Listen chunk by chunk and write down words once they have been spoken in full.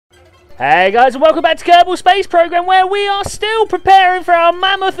Hey guys, and welcome back to Kerbal Space Program, where we are still preparing for our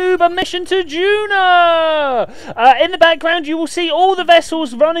mammoth Uber mission to DUNA. In the background, you will see all the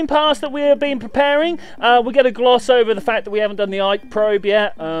vessels running past that we have been preparing. We're going to gloss over the fact that we haven't done the Ike probe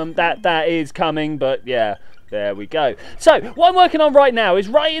yet. That is coming, but yeah. There we go. So, what I'm working on right now is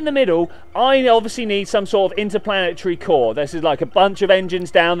right in the middle, I obviously need some sort of interplanetary core. This is like a bunch of engines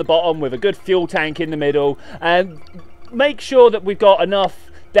down the bottom with a good fuel tank in the middle. And make sure that we've got enough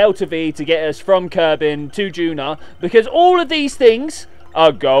Delta V to get us from Kerbal to DUNA, because all of these things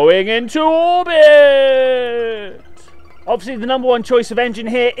are going into orbit. Obviously, the #1 choice of engine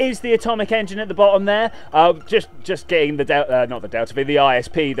here is the atomic engine at the bottom there. Just getting the not the Delta V, the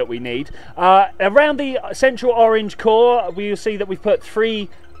ISP that we need. Around the central orange core, we'll see that we've put 3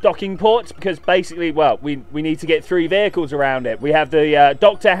 docking ports, because basically, well, we need to get 3 vehicles around it. We have the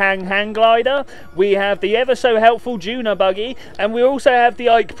Dr. Hang glider, we have the ever so helpful DUNA buggy, and we also have the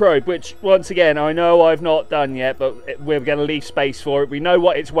Ike probe, which once again I know I've not done yet, but we're going to leave space for it. We know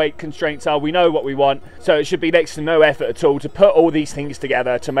what its weight constraints are, we know what we want, so it should be next to no effort at all to put all these things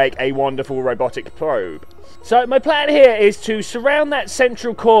together to make a wonderful robotic probe. So my plan here is to surround that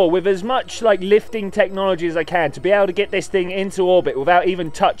central core with as much like lifting technology as I can to be able to get this thing into orbit without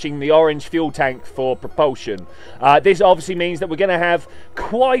even touching the orange fuel tank for propulsion. This obviously means that we're going to have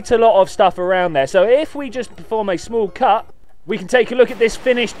quite a lot of stuff around there. So if we just perform a small cut, we can take a look at this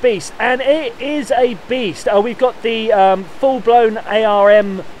finished beast, and it is a beast. We've got the full-blown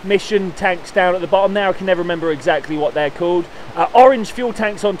ARM mission tanks down at the bottom there. I can never remember exactly what they're called. Orange fuel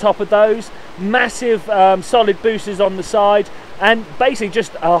tanks on top of those, massive solid boosters on the side, and basically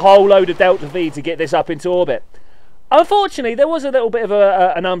just a whole load of Delta V to get this up into orbit. Unfortunately, there was a little bit of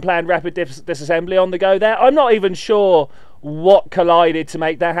an unplanned rapid disassembly on the go there. I'm not even sure what collided to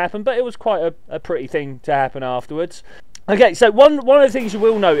make that happen, but it was quite a pretty thing to happen afterwards. Okay, so one of the things you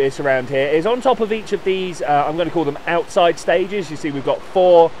will notice around here is on top of each of these, I'm going to call them outside stages. You see we've got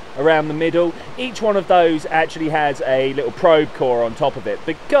 4 around the middle. Each one of those actually has a little probe core on top of it,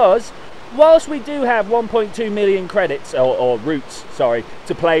 because whilst we do have 1.2 million credits, or roots, sorry,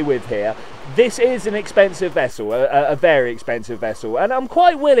 to play with here, this is an expensive vessel, a very expensive vessel, and I'm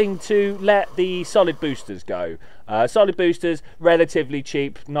quite willing to let the solid boosters go. Solid boosters, relatively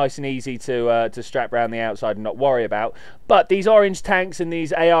cheap, nice and easy to strap around the outside and not worry about. But these orange tanks and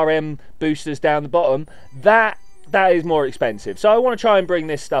these ARM boosters down the bottom, that is more expensive. So I want to try and bring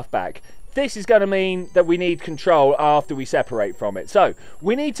this stuff back. This is going to mean that we need control after we separate from it. So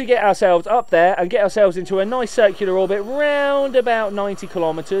we need to get ourselves up there and get ourselves into a nice circular orbit round about 90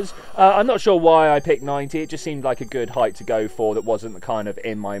 kilometers. I'm not sure why I picked 90. It just seemed like a good height to go for that wasn't kind of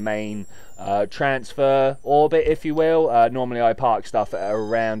in my main transfer orbit, if you will. Normally I park stuff at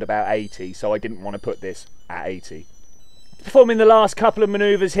around about 80, so I didn't want to put this at 80. Performing the last couple of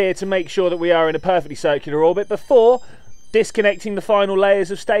maneuvers here to make sure that we are in a perfectly circular orbit before disconnecting the final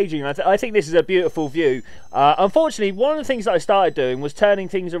layers of staging. I think this is a beautiful view. Unfortunately, one of the things that I started doing was turning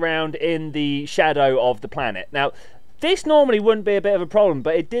things around in the shadow of the planet. Now, this normally wouldn't be a bit of a problem,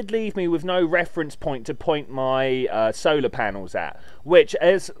 but it did leave me with no reference point to point my solar panels at, which,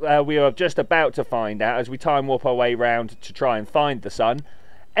 as we are just about to find out, as we time warp our way around to try and find the sun,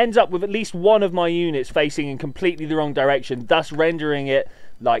 ends up with at least one of my units facing in completely the wrong direction, thus rendering it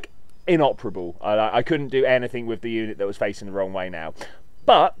like inoperable. I couldn't do anything with the unit that was facing the wrong way now.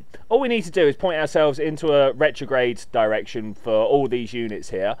 But all we need to do is point ourselves into a retrograde direction for all these units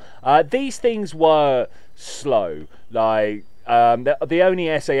here. These things were slow. Like the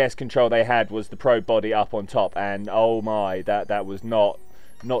only SAS control they had was the probe body up on top, and oh my, that was not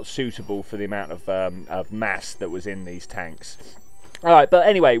suitable for the amount of mass that was in these tanks. Alright, but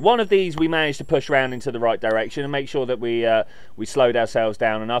anyway, one of these we managed to push around into the right direction and make sure that we slowed ourselves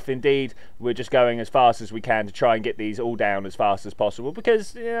down enough. Indeed, we're just going as fast as we can to try and get these all down as fast as possible,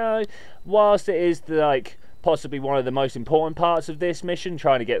 because, you know, whilst it is possibly one of the most important parts of this mission,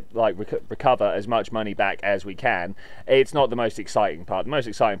 trying to get recover as much money back as we can, it's not the most exciting part. The most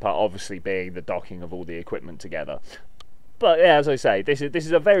exciting part obviously being the docking of all the equipment together. But yeah, as I say, this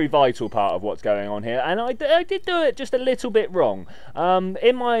is a very vital part of what's going on here, and I did do it just a little bit wrong.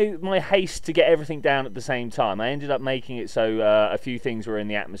 In my haste to get everything down at the same time, I ended up making it so a few things were in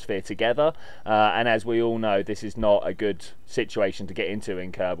the atmosphere together, and as we all know, this is not a good situation to get into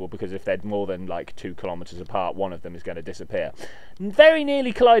in Kerbal, because if they're more than like 2 kilometers apart, one of them is going to disappear. Very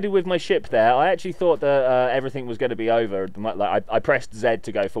nearly collided with my ship there. I actually thought that everything was going to be over. Like I pressed Z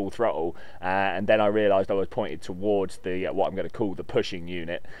to go full throttle, and then I realised I was pointed towards the what I'm going to call the pushing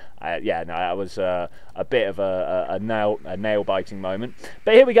unit. Yeah, no, that was a bit of a nail-biting moment.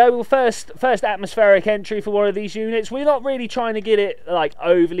 But here we go. Well, first atmospheric entry for one of these units. We're not really trying to get it like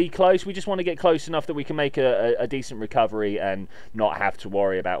overly close. We just want to get close enough that we can make a decent recovery and not have to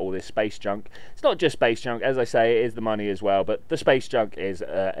worry about all this space junk. It's not just space junk, as I say, it is the money as well, but the space junk is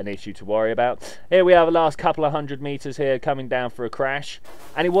an issue to worry about. Here we have the last couple of 100 meters here coming down for a crash,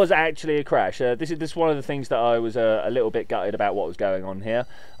 and it was actually a crash. This is one of the things that I was a little bit gutted about what was going on here.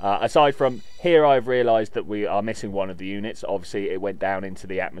 Aside from here, I've realised that we are missing one of the units. Obviously, it went down into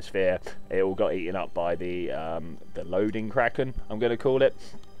the atmosphere. It all got eaten up by the loading kraken, I'm going to call it.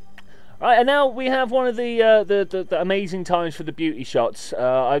 Right, and now we have one of the amazing times for the beauty shots.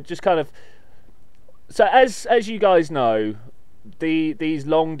 I just kind of... So as you guys know, these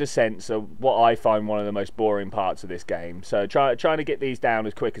long descents are what I find one of the most boring parts of this game. So trying to get these down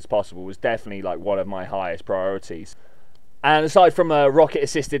as quick as possible was definitely like one of my highest priorities. And aside from a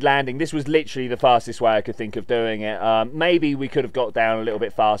rocket-assisted landing, this was literally the fastest way I could think of doing it. Maybe we could have got down a little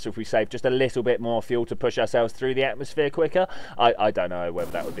bit faster if we saved just a little bit more fuel to push ourselves through the atmosphere quicker. I don't know whether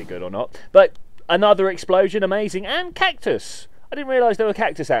that would be good or not. But another explosion, amazing, and cactus. I didn't realise there were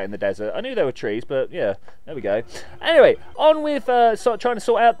cactus out in the desert. I knew there were trees, but yeah, there we go. Anyway, on with trying to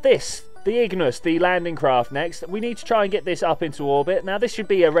sort out this. The Ignis, the landing craft next. We need to try and get this up into orbit. Now, this should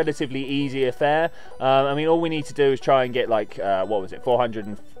be a relatively easy affair. I mean, all we need to do is try and get, like, what was it,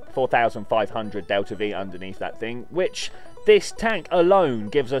 4,500 Delta V underneath that thing, which this tank alone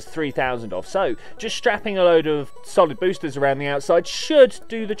gives us 3,000 of. So, just strapping a load of solid boosters around the outside should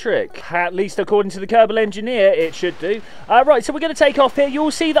do the trick. At least according to the Kerbal engineer, it should do. Right, so we're going to take off here. You'll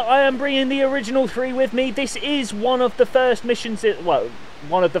see that I am bringing the original 3 with me. This is one of the first missions,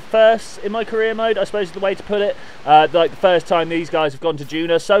 one of the first in my career mode, I suppose is the way to put it. Like the first time these guys have gone to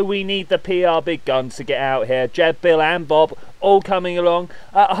DUNA, so we need the PR big guns to get out here. Jeb, Bill and Bob all coming along.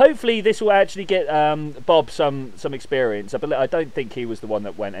 Hopefully this will actually get Bob some experience. I don't think he was the one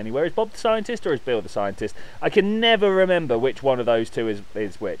that went anywhere. Is Bob the scientist or is Bill the scientist? I can never remember which one of those two is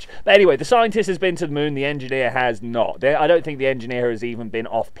which. But anyway, the scientist has been to the moon, the engineer has not. I don't think the engineer has even been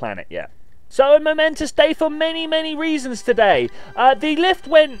off planet yet. So a momentous day for many, many reasons today. The lift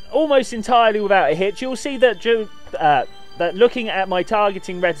went almost entirely without a hitch. You'll see that that looking at my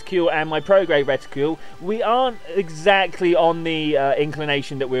targeting reticule and my prograde reticule, we aren't exactly on the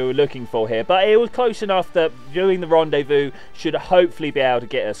inclination that we were looking for here, but it was close enough that doing the rendezvous should hopefully be able to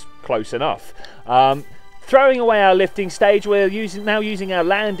get us close enough. Throwing away our lifting stage, we're now using our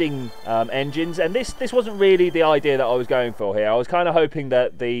landing engines, and this wasn't really the idea that I was going for here. I was kind of hoping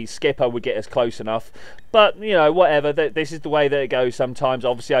that the skipper would get us close enough, but you know, whatever, this is the way that it goes sometimes.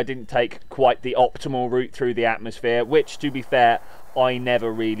 Obviously I didn't take quite the optimal route through the atmosphere, which, to be fair, I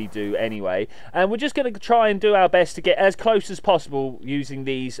never really do anyway. And we're just going to try and do our best to get as close as possible using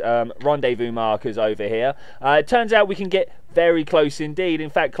these rendezvous markers over here. It turns out we can get very close indeed. In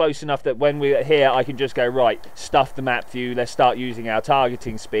fact, close enough that when we're here, I can just go, right, stuff the map view, let's start using our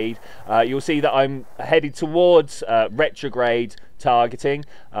targeting speed. You'll see that I'm headed towards retrograde targeting.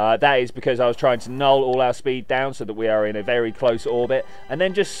 That is because I was trying to null all our speed down so that we are in a very close orbit, and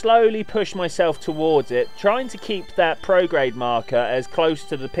then just slowly push myself towards it, trying to keep that prograde marker as close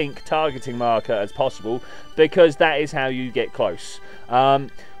to the pink targeting marker as possible, because that is how you get close.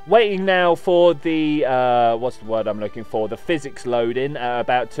 Waiting now for the, what's the word I'm looking for, the physics load-in at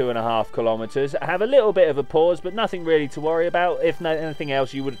about 2.5 kilometers. I have a little bit of a pause, but nothing really to worry about. If anything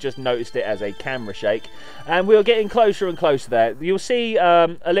else, you would have just noticed it as a camera shake. And we were getting closer and closer there. You'll see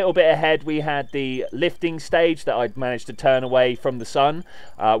a little bit ahead, we had the lifting stage that I'd managed to turn away from the sun.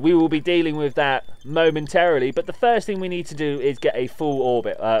 We will be dealing with that momentarily, but the first thing we need to do is get a full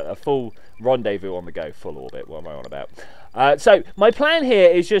orbit, a full rendezvous on the go. Full orbit, what am I on about? So my plan here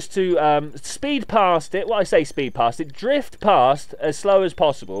is just to speed past it. Well, I say speed past it, drift past as slow as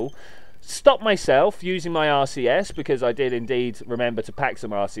possible, stop myself using my RCS, because I did indeed remember to pack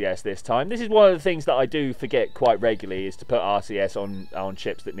some RCS this time. This is one of the things that I do forget quite regularly, is to put RCS on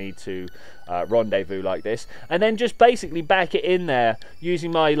ships that need to rendezvous like this, and then just basically back it in there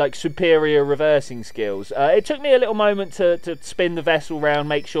using my like superior reversing skills. It took me a little moment to spin the vessel round,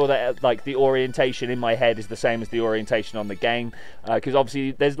 make sure that like the orientation in my head is the same as the orientation on the game, because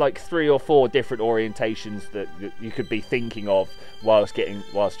obviously there's like 3 or 4 different orientations that you could be thinking of whilst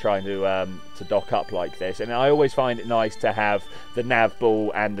trying to dock up like this. And I always find it nice to have the nav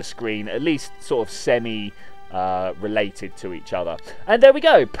ball and the screen at least sort of semi related to each other. And there we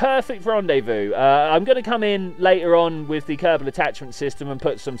go, perfect rendezvous. I'm going to come in later on with the Kerbal attachment system and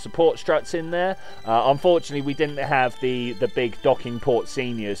put some support struts in there. Unfortunately, we didn't have the big docking port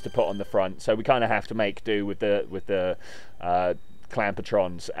seniors to put on the front, so we kind of have to make do with the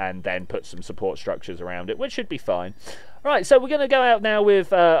clampatrons and then put some support structures around it, which should be fine. Right, so we're going to go out now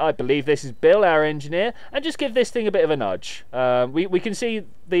with, I believe this is Bill, our engineer, and just give this thing a bit of a nudge. We can see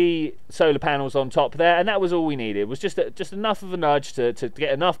the solar panels on top there, and that was all we needed. It was just enough of a nudge to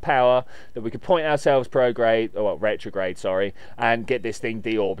get enough power that we could point ourselves retrograde, sorry, and get this thing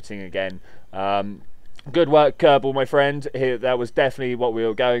deorbiting again. Good work, Kerbal, my friend. Here, that was definitely what we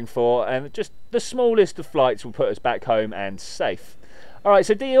were going for, and just the smallest of flights will put us back home and safe. Alright,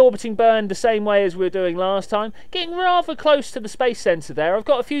 so deorbiting burn the same way as we were doing last time. Getting rather close to the space centre there. I've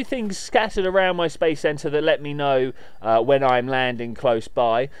got a few things scattered around my space centre that let me know when I'm landing close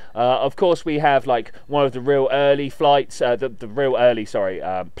by. Of course, we have like one of the real early flights,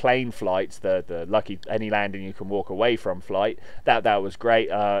 plane flights, the lucky any landing you can walk away from flight. That was great.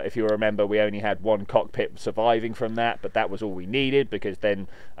 If you remember, we only had one cockpit surviving from that, but that was all we needed because then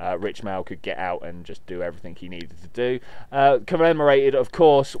Rich Mal could get out and just do everything he needed to do. Commemorated, of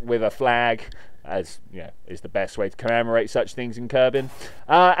course, with a flag, as you know, is the best way to commemorate such things in Kerbin.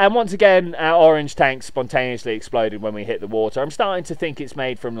 And once again, our orange tank spontaneously exploded when we hit the water. I'm starting to think it's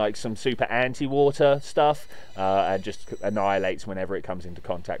made from like some super anti-water stuff, and just annihilates whenever it comes into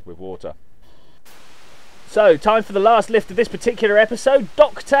contact with water. So, time for the last lift of this particular episode,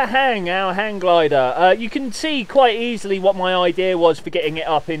 Dr. Hang, our hang glider. You can see quite easily what my idea was for getting it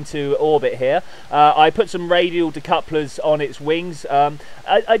up into orbit here. I put some radial decouplers on its wings.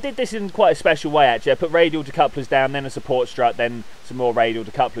 I did this in quite a special way, actually. I put radial decouplers down, then a support strut, then some more radial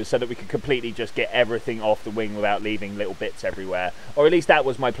decouplers, so that we could completely just get everything off the wing without leaving little bits everywhere. Or at least that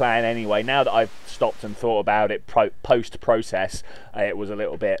was my plan anyway. Now that I've stopped and thought about it post-process, it was a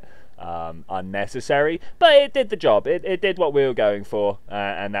little bit unnecessary, but it did the job. It did what we were going for,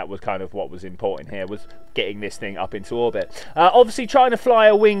 and that was kind of what was important here, was getting this thing up into orbit. Obviously, trying to fly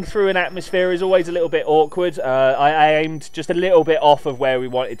a wing through an atmosphere is always a little bit awkward. I aimed just a little bit off of where we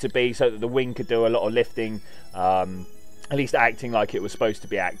wanted to be so that the wing could do a lot of lifting, at least acting like it was supposed to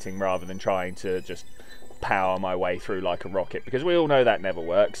be acting, rather than trying to just power my way through like a rocket, because we all know that never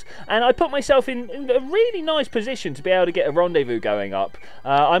works. And I put myself in a really nice position to be able to get a rendezvous going up.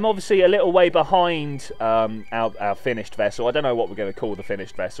 I'm obviously a little way behind our finished vessel. I don't know what we're going to call the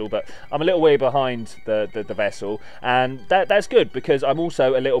finished vessel, but I'm a little way behind the vessel, and that's good because I'm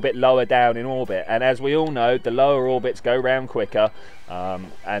also a little bit lower down in orbit, and as we all know, the lower orbits go round quicker,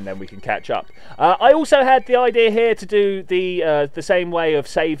 and then we can catch up. I also had the idea here to do the same way of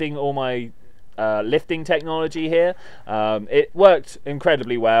saving all my lifting technology here. It worked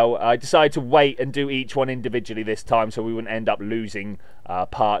incredibly well. I decided to wait and do each one individually this time so we wouldn't end up losing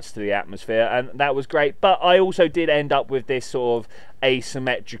parts to the atmosphere, and that was great. But I also did end up with this sort of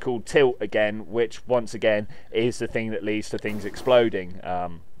asymmetrical tilt again, which once again is the thing that leads to things exploding,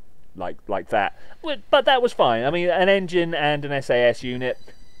 like that. But that was fine. I mean, an engine and an SAS unit,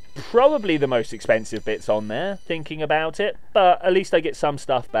 probably the most expensive bits on there, thinking about it, but at least I get some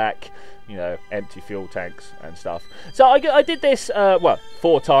stuff back, you know, empty fuel tanks and stuff. So I did this, well,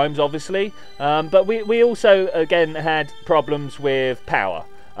 4 times obviously, but we also again had problems with power.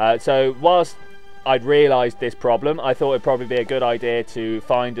 So whilst I'd realised this problem, I thought it'd probably be a good idea to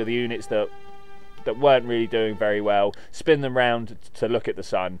find the units that weren't really doing very well, spin them round to look at the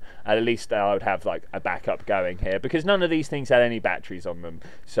sun, and at least I would have like a backup going here, because none of these things had any batteries on them.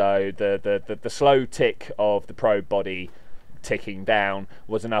 So the slow tick of the probe body ticking down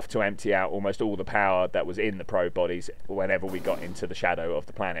was enough to empty out almost all the power that was in the probe bodies whenever we got into the shadow of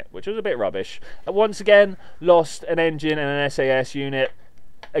the planet, which was a bit rubbish. And once again, lost an engine and an SAS unit.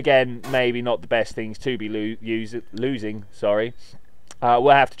 Again, maybe not the best things to be losing, sorry. We'll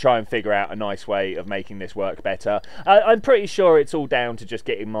have to try and figure out a nice way of making this work better. I'm pretty sure it's all down to just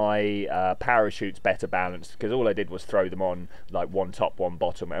getting my parachutes better balanced, because all I did was throw them on like one top, one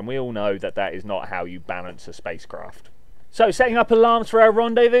bottom, and we all know that that is not how you balance a spacecraft. So, setting up alarms for our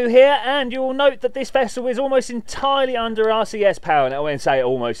rendezvous here, and you will note that this vessel is almost entirely under RCS power. Now, I won't say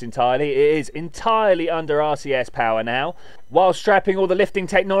almost entirely, it is entirely under RCS power now. While strapping all the lifting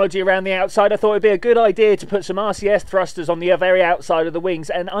technology around the outside, I thought it'd be a good idea to put some RCS thrusters on the very outside of the wings,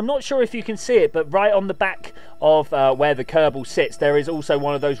 and I'm not sure if you can see it, but right on the back of where the Kerbal sits, there is also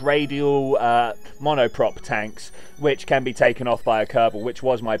one of those radial monoprop tanks, which can be taken off by a Kerbal, which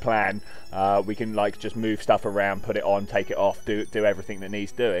was my plan. We can like just move stuff around, put it on, take it off, do everything that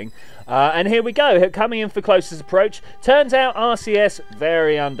needs doing. And here we go, coming in for closest approach. Turns out RCS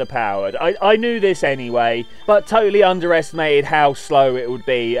very underpowered. I knew this anyway, but totally underestimated how slow it would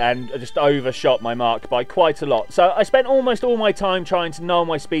be and just overshot my mark by quite a lot. So I spent almost all my time trying to null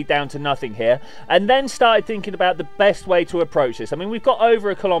my speed down to nothing here, and then started thinking about the best way to approach this. I mean, we've got over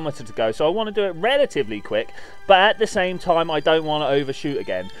a kilometre to go, so I want to do it relatively quick, but at the same time I don't want to overshoot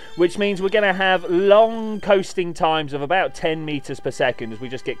again, which means we're going to have long coasting times of about 10 meters per second as we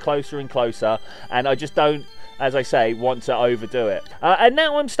just get closer and closer, and I just don't, as I say, want to overdo it. And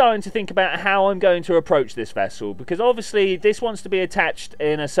now I'm starting to think about how I'm going to approach this vessel, because obviously this wants to be attached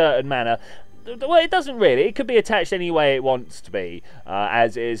in a certain manner. Well, it doesn't really. It could be attached any way it wants to be,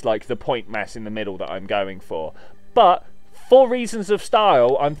 as is like the point mass in the middle that I'm going for. But for reasons of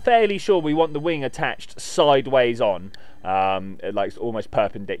style, I'm fairly sure we want the wing attached sideways on, like almost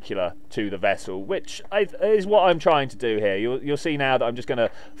perpendicular to the vessel, which is what I'm trying to do here. You'll see now that I'm just going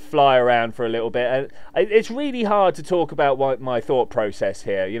to fly around for a little bit. And it's really hard to talk about my thought process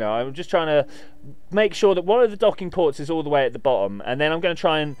here. You know, I'm just trying to make sure that one of the docking ports is all the way at the bottom, and then I'm going to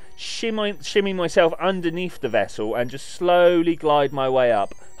try and shimmy myself underneath the vessel and just slowly glide my way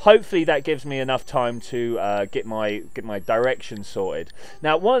up. Hopefully that gives me enough time to get my direction sorted.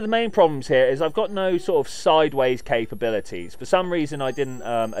 Now, one of the main problems here is I've got no sort of sideways capabilities. For some reason I didn't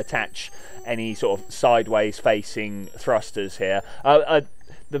attach any sort of sideways facing thrusters here.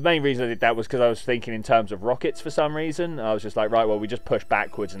 The main reason I did that was because I was thinking in terms of rockets for some reason. I was just like, right, well, we just push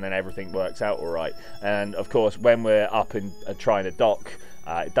backwards and then everything works out all right. And of course, when we're up and trying to dock,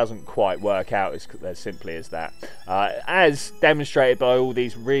 it doesn't quite work out as simply as that. As demonstrated by all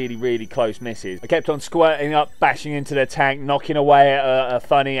these really, really close misses. I kept on squirting up, bashing into the tank, knocking away at a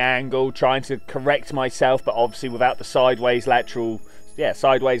funny angle, trying to correct myself, but obviously without the sideways lateral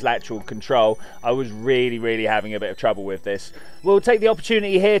control, I was really, really having a bit of trouble with this. We'll take the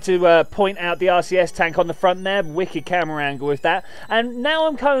opportunity here to point out the RCS tank on the front there. Wicked camera angle with that. And now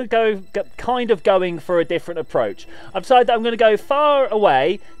I'm kind of going for a different approach. I've decided that I'm going to go far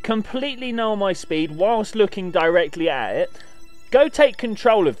away, completely null my speed whilst looking directly at it, go take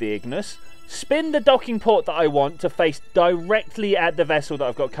control of the Ignis, spin the docking port that I want to face directly at the vessel that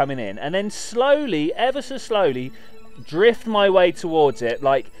I've got coming in, and then slowly, ever so slowly, drift my way towards it,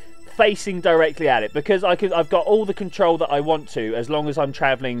 like facing directly at it, because I've got all the control that I want to, as long as I'm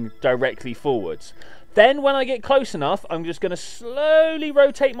traveling directly forwards. Then when I get close enough, I'm just going to slowly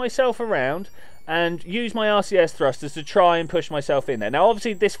rotate myself around and use my RCS thrusters to try and push myself in there. Now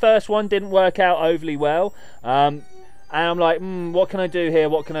obviously this first one didn't work out overly well, and I'm like, what can I do here,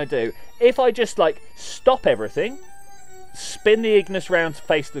 what can I do? If I just like stop everything, spin the Ignis round to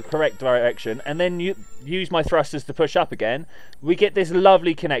face the correct direction, and then use my thrusters to push up again, we get this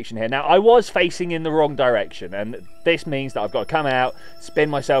lovely connection here. Now I was facing in the wrong direction, and this means that I've got to come out, spin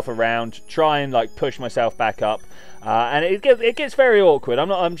myself around, try and like push myself back up, and it gets very awkward.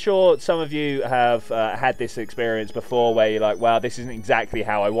 I'm sure some of you have had this experience before where you're like, wow, this isn't exactly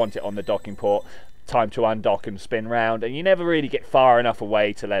how I want it on the docking port, time to undock and spin round, and you never really get far enough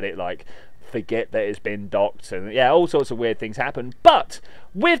away to let it like forget that it's been docked, and yeah, all sorts of weird things happen. But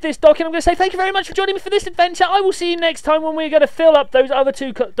with this docking, I'm going to say thank you very much for joining me for this adventure. I will see you next time when we're going to fill up those other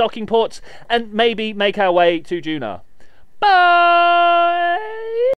two docking ports and maybe make our way to DUNA. Bye!